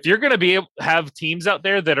 If you're going to be able to have teams out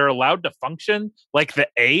there that are allowed to function like the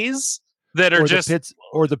A's, that are just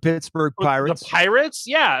the Pittsburgh Pirates. The Pirates,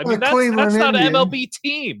 yeah. I mean, that's not an MLB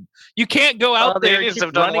team. You can't go out there and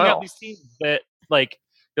keep running out these teams that like,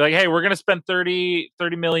 you're like, hey, we're going to spend 30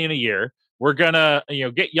 million a year. We're going to, you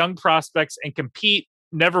know, get young prospects and compete,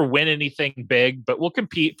 never win anything big, but we'll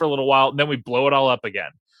compete for a little while and then we blow it all up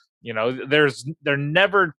again. You know, they're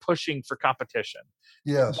never pushing for competition.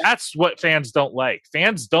 Yes. That's what fans don't like.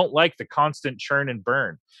 Fans don't like the constant churn and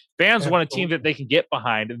burn. Fans want a team that they can get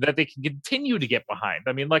behind and that they can continue to get behind.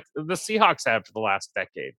 I mean, like the Seahawks have for the last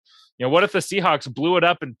decade. You know, what if the Seahawks blew it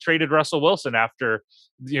up and traded Russell Wilson after,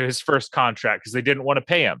 you know, his first contract because they didn't want to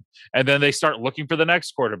pay him? And then they start looking for the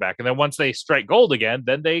next quarterback. And then once they strike gold again,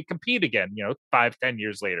 then they compete again, you know, 5-10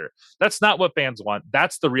 years later. That's not what fans want.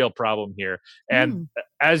 That's the real problem here. And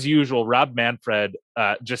as usual, Rob Manfred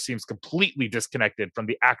just seems completely disconnected from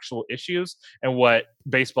the actual issues and what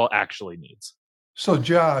baseball actually needs. So,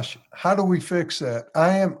 Josh, how do we fix that?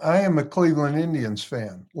 I am a Cleveland Indians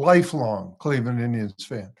fan, lifelong Cleveland Indians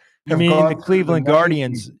fan. You mean the Cleveland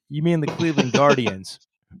Guardians? You mean the Cleveland Guardians?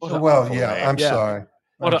 Well, yeah. I'm sorry.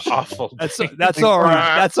 What an awful. That's all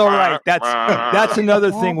right. That's all right. That's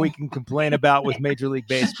another thing we can complain about with Major League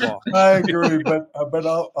Baseball. I agree, but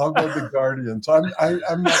I'll go the Guardians. I'm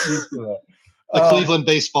not used to that. The Cleveland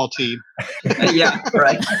baseball team. Yeah,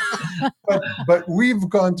 right. But we've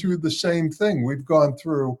gone through the same thing. We've gone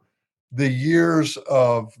through the years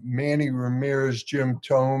of Manny Ramirez, Jim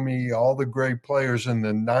Thome, all the great players in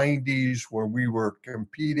the 90s where we were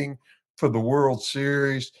competing for the World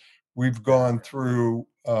Series. We've gone through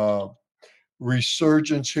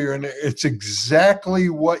resurgence here, and it's exactly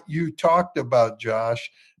what you talked about, Josh.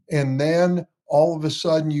 And then all of a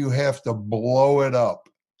sudden you have to blow it up.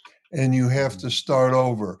 And you have to start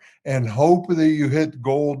over and hope that you hit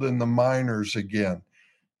gold in the minors again.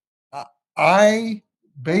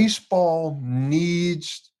 Baseball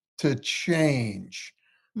needs to change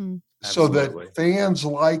so that fans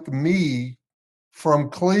like me from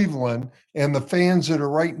Cleveland and the fans that are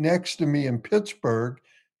right next to me in Pittsburgh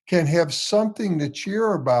can have something to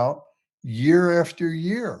cheer about year after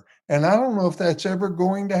year. And I don't know if that's ever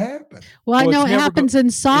going to happen. Well, I know it happens in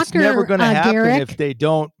soccer. It's never going to happen Garrick. if they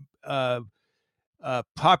don't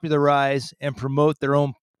popularize and promote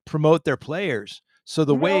their players. So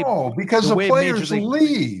because the players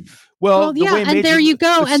leave. Well, yeah, and there you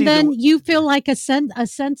go. And then you feel like a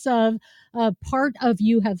sense of part of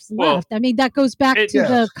you has left. I mean, that goes back to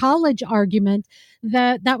the college argument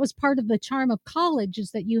that was part of the charm of college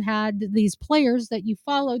is that you had these players that you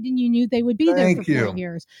followed and you knew they would be there for 4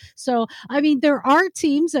 years. So, I mean, there are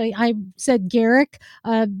teams. I said, Garrick,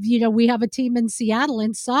 you know, we have a team in Seattle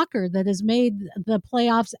in soccer that has made the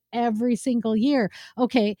playoffs every single year.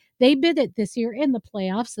 Okay, they bid it this year in the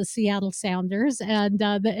playoffs, the Seattle Sounders, and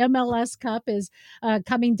the MLS Cup is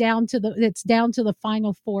coming down to the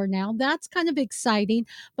Final Four now. That's kind of exciting,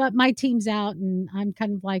 but my team's out, and I'm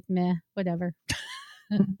kind of like, meh, whatever.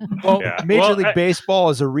 Well, Major League Baseball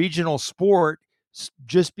is a regional sport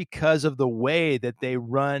just because of the way that they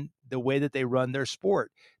run their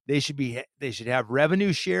sport. They should have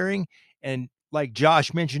revenue sharing, and like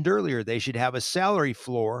Josh mentioned earlier, they should have a salary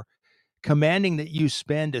floor commanding that you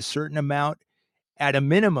spend a certain amount at a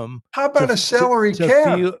minimum. How about a salary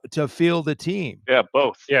cap? To field the team? Yeah,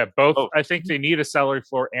 both. Yeah, both. I think they need a salary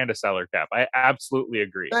floor and a salary cap. I absolutely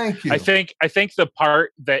agree. Thank you. I think the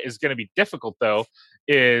part that is going to be difficult though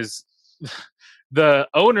is the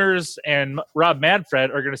owners and Rob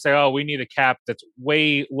Manfred are going to say, "Oh, we need a cap that's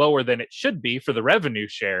way lower than it should be for the revenue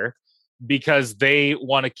share," because they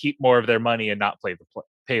want to keep more of their money and not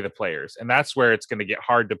pay the players. And that's where it's going to get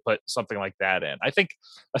hard to put something like that in. I think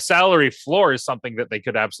a salary floor is something that they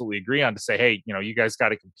could absolutely agree on to say, hey, you guys got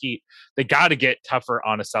to compete. They got to get tougher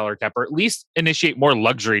on a salary cap, or at least initiate more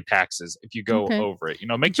luxury taxes if you go over it.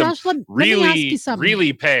 Make Josh, them let me ask you really, something.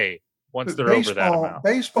 really pay once they're over that amount.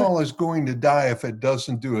 Baseball is going to die if it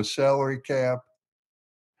doesn't do a salary cap.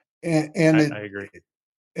 And I agree.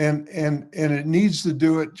 And it needs to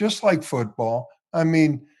do it just like football. I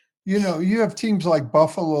mean, you have teams like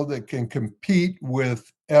Buffalo that can compete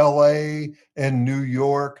with LA and New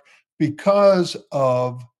York because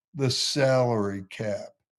of the salary cap.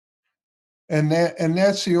 And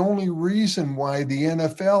that's the only reason why the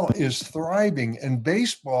NFL is thriving, and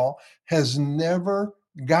baseball has never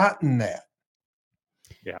gotten that.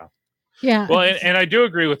 Yeah. Yeah. Well, and I do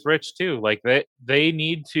agree with Rich too. Like they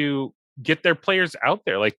need to get their players out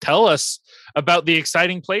there. Like, tell us about the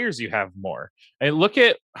exciting players you have more. And look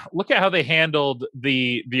at how they handled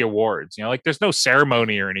the awards. Like there's no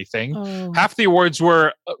ceremony or anything. Half the awards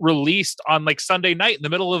were released on like Sunday night in the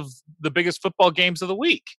middle of the biggest football games of the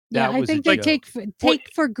week. Yeah, I think they take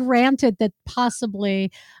for granted that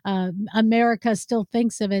possibly America still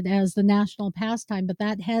thinks of it as the national pastime, but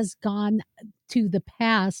that has gone to the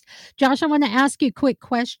past. Josh, I want to ask you a quick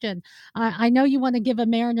question. I know you want to give a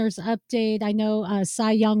Mariners update. I know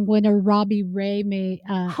Cy Young winner Robbie Ray may.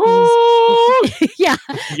 Yeah.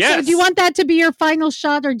 Yes. So, do you want that to be your final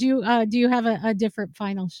shot, or do you have a different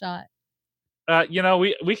final shot?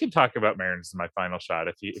 We can talk about Mariners in my final shot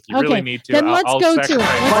if you okay, really need to. Then let's go to it.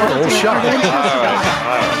 Final shot.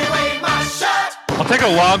 I'll take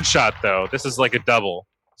a long shot though. This is like a double.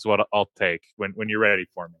 Is what I'll take when you're ready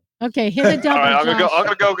for me. Okay, hit a double. All right, I'm Josh.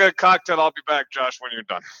 gonna go get a cocktail. I'll be back, Josh, when you're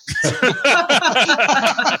done.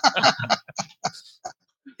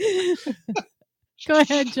 Go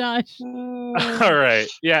ahead, Josh. All right.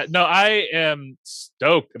 Yeah, no, I am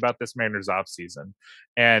stoked about this Mariners offseason.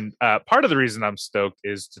 And part of the reason I'm stoked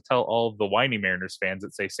is to tell all the whiny Mariners fans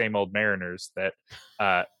that say same old Mariners that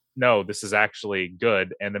no, this is actually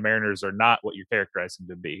good. And the Mariners are not what you're characterizing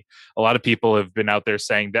them to be. A lot of people have been out there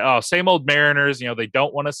saying that, oh, same old Mariners, they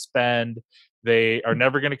don't want to spend. They are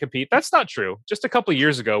never going to compete. That's not true. Just a couple of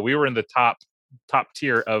years ago, we were in the top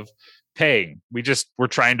tier of paying. We just were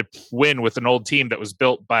trying to win with an old team that was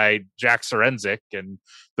built by Jack Sorensic and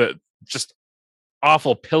the just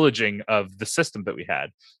awful pillaging of the system that we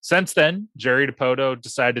had. Since then, Jerry DiPoto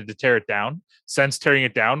decided to tear it down. Since tearing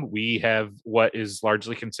it down, we have what is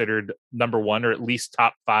largely considered number one or at least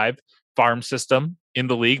top 5 farm system in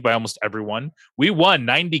the league by almost everyone. We won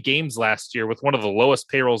 90 games last year with one of the lowest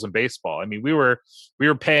payrolls in baseball. I mean, we were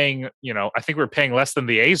paying, I think we were paying less than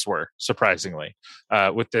the A's were, surprisingly,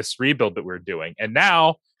 with this rebuild that we're doing. And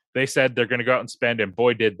now they said they're going to go out and spend, and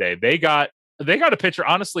boy, did they. They got a pitcher.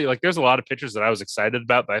 Honestly, like there's a lot of pitchers that I was excited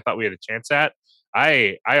about that I thought we had a chance at.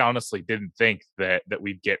 I honestly didn't think that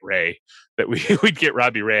we'd get Ray, that we'd get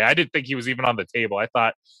Robbie Ray. I didn't think he was even on the table. I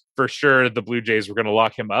thought for sure the Blue Jays were going to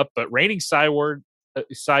lock him up. But reigning Cy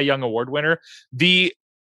Young Award winner, the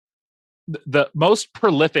most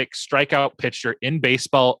prolific strikeout pitcher in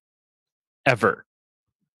baseball ever.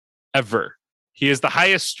 He is the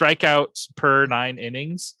highest strikeouts per 9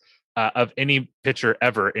 innings of any pitcher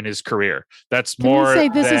ever in his career. That's Can more we say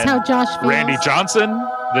this than is how Josh feels? Randy Johnson.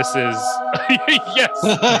 This is yes.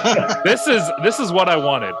 This is what I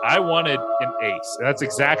wanted. I wanted an ace. And that's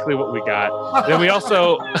exactly what we got. Then we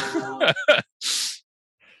also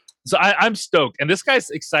so I'm stoked. And this guy's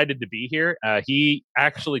excited to be here. He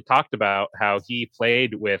actually talked about how he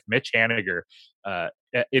played with Mitch Haniger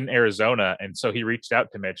in Arizona. And so he reached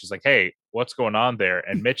out to Mitch. He's like, hey, what's going on there?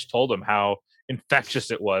 And Mitch told him how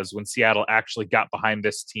infectious it was when Seattle actually got behind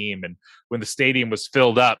this team and when the stadium was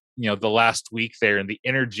filled up, the last week there, and the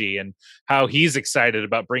energy, and how he's excited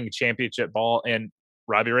about bringing championship ball. And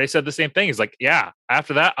Robbie Ray said the same thing. He's like, yeah,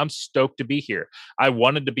 after that, I'm stoked to be here. I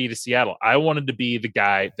wanted to be to Seattle. I wanted to be the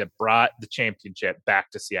guy that brought the championship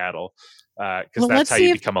back to Seattle because that's how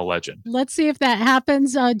you become a legend. Let's see if that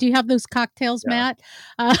happens. Do you have those cocktails, Matt?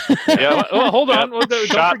 Yeah. Well, hold on. Well, don't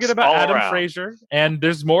forget about Adam Frazier. And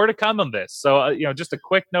there's more to come on this. So, just a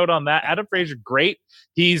quick note on that. Adam Frazier, great.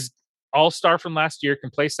 He's all-star from last year, can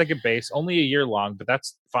play second base, only a year long, but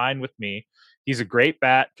that's fine with me. He's a great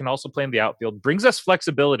bat, can also play in the outfield, brings us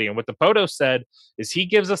flexibility. And what the Poto said is he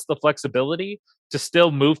gives us the flexibility to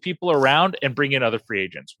still move people around and bring in other free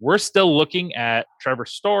agents. We're still looking at Trevor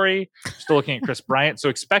Story, still looking at Chris Bryant. So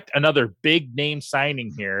expect another big name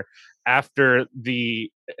signing here after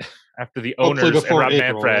the owners and Rob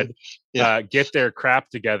April, Manfred right? get their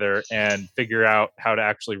crap together and figure out how to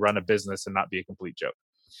actually run a business and not be a complete joke.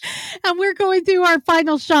 And we're going through our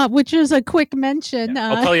final shot, which is a quick mention.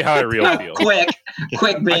 I'll tell you how I really feel.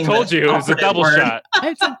 Quick being I told you it was a double word. shot.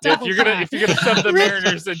 It's a double If you're gonna send the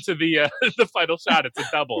Mariners into the the final shot, it's a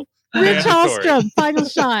double. Rich Mandatory. Hallstrom, final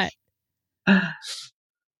shot.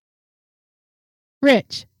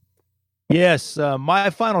 Rich. Yes, my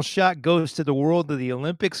final shot goes to the world of the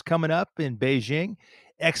Olympics coming up in Beijing.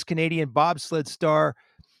 Ex-Canadian bobsled star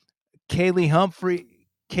Kaylee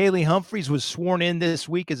Humphreys was sworn in this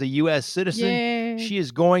week as a U.S. citizen. Yay. She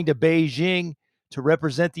is going to Beijing to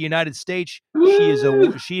represent the United States.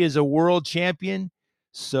 She is a world champion.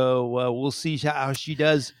 So we'll see how she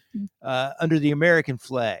does under the American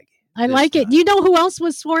flag. I like it. You know who else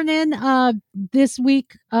was sworn in this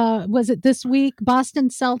week? Was it this week? Boston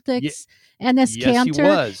Celtics, Enes Kanter. He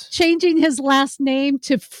was. Changing his last name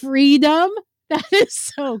to Freedom. That is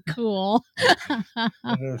so cool.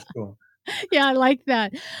 That is cool. Yeah, I like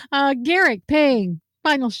that. Garrick Payne,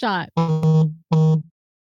 final shot.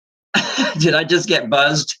 Did I just get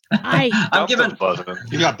buzzed? I'm giving.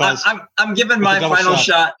 You got buzzed. I'm giving my final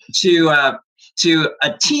shot to a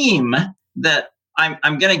team that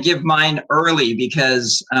I'm going to give mine early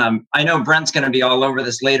because I know Brent's going to be all over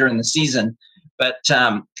this later in the season. But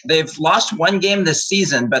they've lost one game this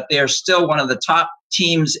season, but they are still one of the top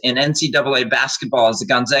teams in NCAA basketball as the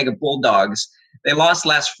Gonzaga Bulldogs. They lost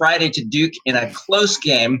last Friday to Duke in a close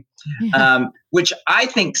game, which I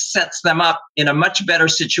think sets them up in a much better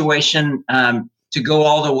situation to go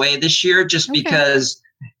all the way this year. Just because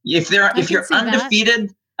if you're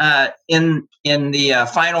undefeated in the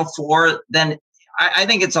Final Four, then I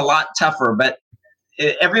think it's a lot tougher. But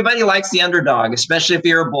everybody likes the underdog, especially if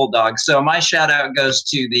you're a Bulldog. So my shout out goes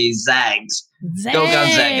to the Zags. Go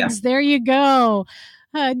Gonzaga! There you go,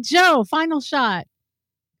 Joe. Final shot.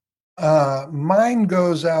 Mine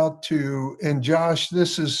goes out to, and Josh,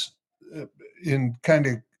 this is in kind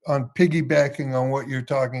of on piggybacking on what you're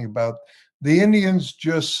talking about. The Indians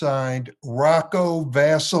just signed Rocco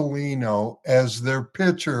Vasilino as their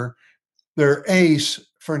pitcher, their ace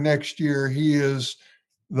for next year. He is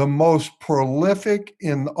the most prolific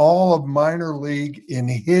in all of minor league in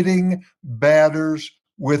hitting batters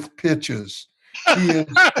with pitches. He is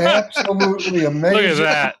absolutely amazing. Look at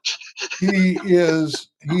that. He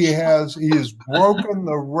has broken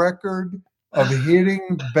the record of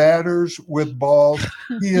hitting batters with balls.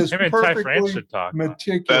 He is perfectly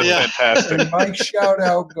meticulous. That's fantastic. And my shout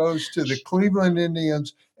out goes to the Cleveland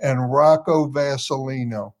Indians and Rocco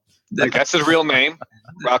Vasilino. That's his real name,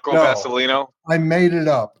 Rocco Vasilino. I made it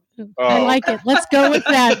up. Oh, I like it. Let's go with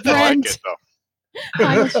that, Brent.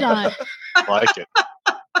 Final shot. I like it.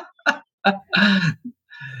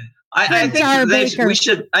 I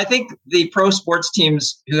think the pro sports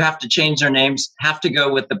teams who have to change their names have to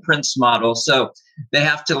go with the Prince model. So they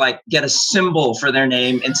have to get a symbol for their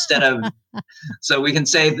name instead of, so we can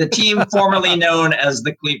say the team formerly known as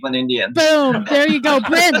the Cleveland Indians. Boom. There you go.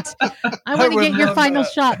 Brent, I want to get your final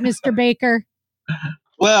shot, Mr. Baker.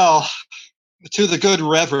 Well, to the good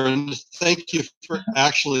Reverend, thank you for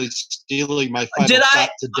actually stealing my final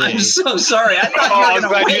shot today. I'm so sorry. I thought you were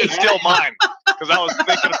I'm glad you didn't steal mine because I was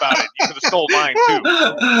thinking about it. You could have stole mine too.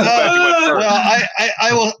 Well,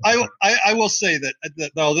 I will say that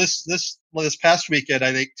no, this past weekend,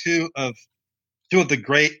 I think two of the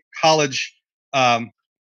great college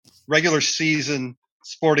regular season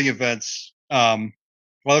sporting events. Well,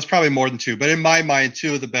 it's probably more than two, but in my mind,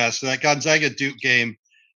 two of the best. That Gonzaga Duke game.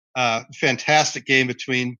 Fantastic game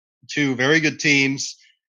between two very good teams,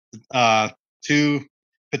 two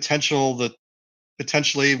potentially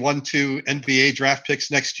 1-2 NBA draft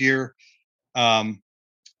picks next year, in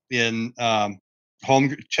Chet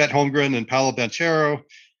Holmgren and Paolo Banchero.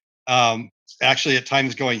 Actually, at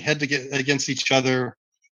times going head to get against each other.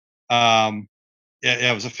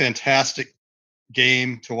 It was a fantastic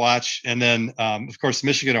game to watch, and then of course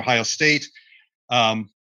Michigan Ohio State.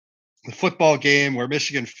 The football game where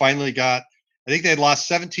Michigan finally got, I think they had lost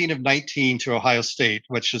 17 of 19 to Ohio State,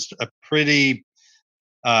 which is a pretty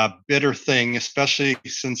bitter thing, especially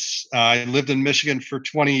since I lived in Michigan for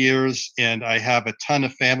 20 years and I have a ton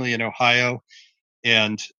of family in Ohio.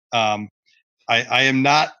 And I am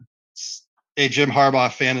not a Jim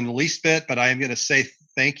Harbaugh fan in the least bit, but I am going to say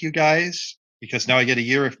thank you guys, because now I get a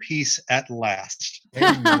year of peace at last.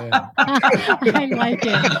 I like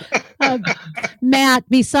it. Matt,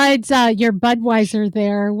 besides your Budweiser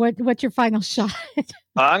there, what's your final shot?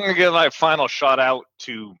 I'm going to give my final shout out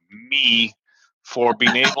to me for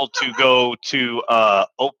being able to go to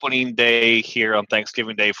opening day here on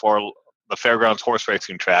Thanksgiving Day for the Fairgrounds horse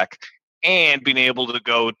racing track, and being able to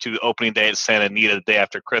go to opening day at Santa Anita the day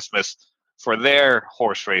after Christmas for their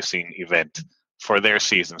horse racing event for their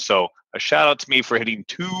season. So a shout out to me for hitting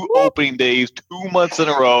 2 opening days 2 months in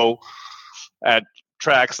a row at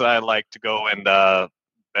tracks that I like to go and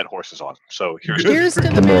bet horses on. So here's to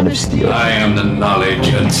the man of steel. I am the knowledge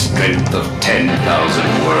and strength of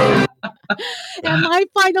 10,000 worlds. And my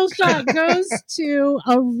final shot goes to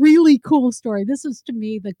a really cool story. This is, to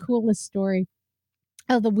me, the coolest story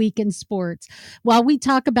of the week in sports. While we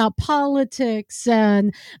talk about politics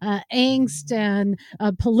and angst and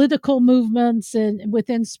political movements and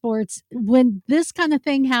within sports, when this kind of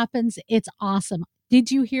thing happens, it's awesome. Did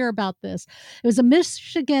you hear about this? It was a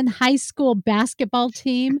Michigan high school basketball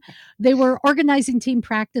team. They were organizing team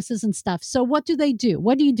practices and stuff. So what do they do?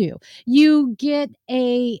 What do? You get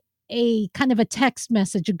a kind of a text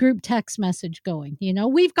message, a group text message going.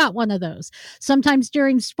 We've got one of those. Sometimes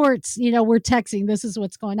during sports, we're texting, this is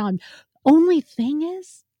what's going on. Only thing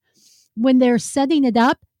is, when they're setting it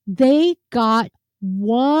up, they got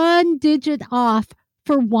 1 digit off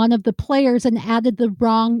for one of the players and added the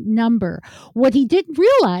wrong number. What he didn't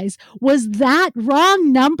realize was that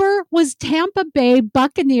wrong number was Tampa Bay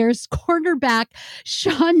Buccaneers cornerback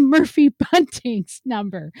Sean Murphy Bunting's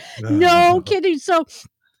number. No kidding. So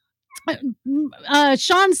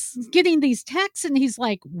Sean's getting these texts and he's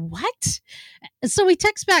like, what? So he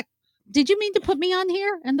texts back, did you mean to put me on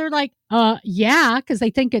here? And they're like, yeah, because they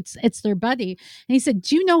think it's their buddy. And he said,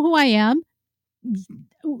 do you know who I am?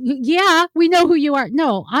 Yeah, we know who you are.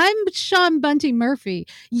 No, I'm Sean Bunting Murphy.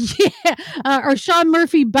 Yeah, or Sean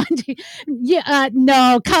Murphy Bunting. Yeah,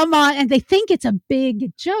 no, come on. And they think it's a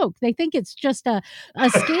big joke. They think it's just a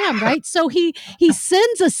scam, right? So he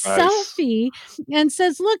sends a selfie and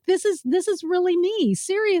says, "Look, this is really me.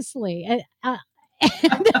 Seriously."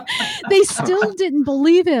 And they still didn't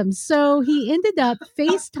believe him. So he ended up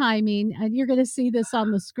FaceTiming, and you're going to see this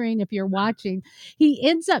on the screen if you're watching. He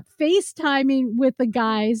ends up FaceTiming with the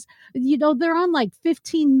guys. They're on like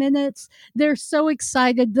 15 minutes. They're so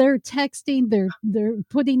excited. They're texting. They're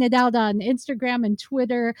putting it out on Instagram and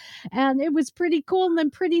Twitter. And it was pretty cool. And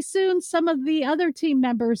then pretty soon, some of the other team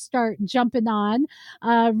members start jumping on.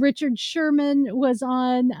 Richard Sherman was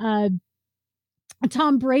on.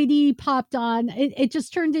 Tom Brady popped on. It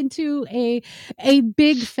just turned into a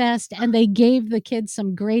big fest, and they gave the kids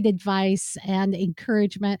some great advice and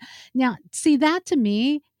encouragement. Now, see, that to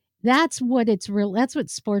me, that's what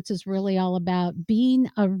sports is really all about, being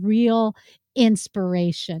a real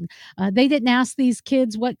inspiration. They didn't ask these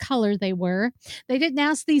kids what color they were. They didn't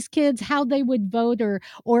ask these kids how they would vote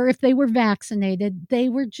or if they were vaccinated. They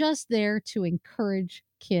were just there to encourage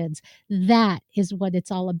kids. That is what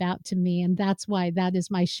it's all about to me. And that's why that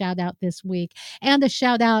is my shout out this week. And a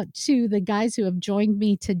shout out to the guys who have joined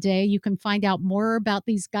me today. You can find out more about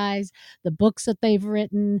these guys, the books that they've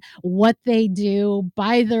written, what they do,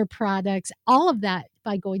 buy their products, all of that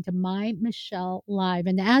by going to MyMichelleLive.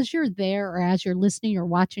 And as you're there, or as you're listening or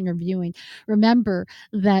watching or viewing, remember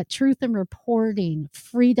that truth and reporting,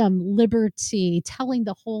 freedom, liberty, telling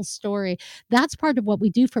the whole story, that's part of what we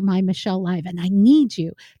do for MyMichelleLive. And I need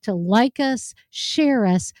you to like us, share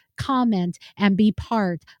us, comment, and be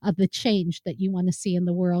part of the change that you want to see in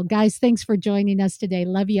the world. Guys, thanks for joining us today.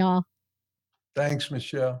 Love y'all. Thanks,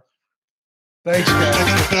 Michelle. Thanks, guys.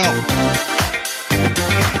 Thanks, Michelle.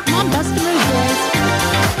 Come on, bust a move, boys.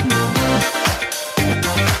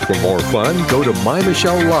 For more fun, go to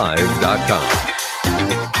MyMichelleLive.com.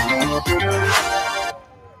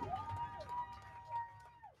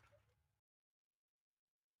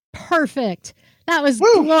 Perfect. That was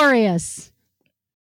glorious.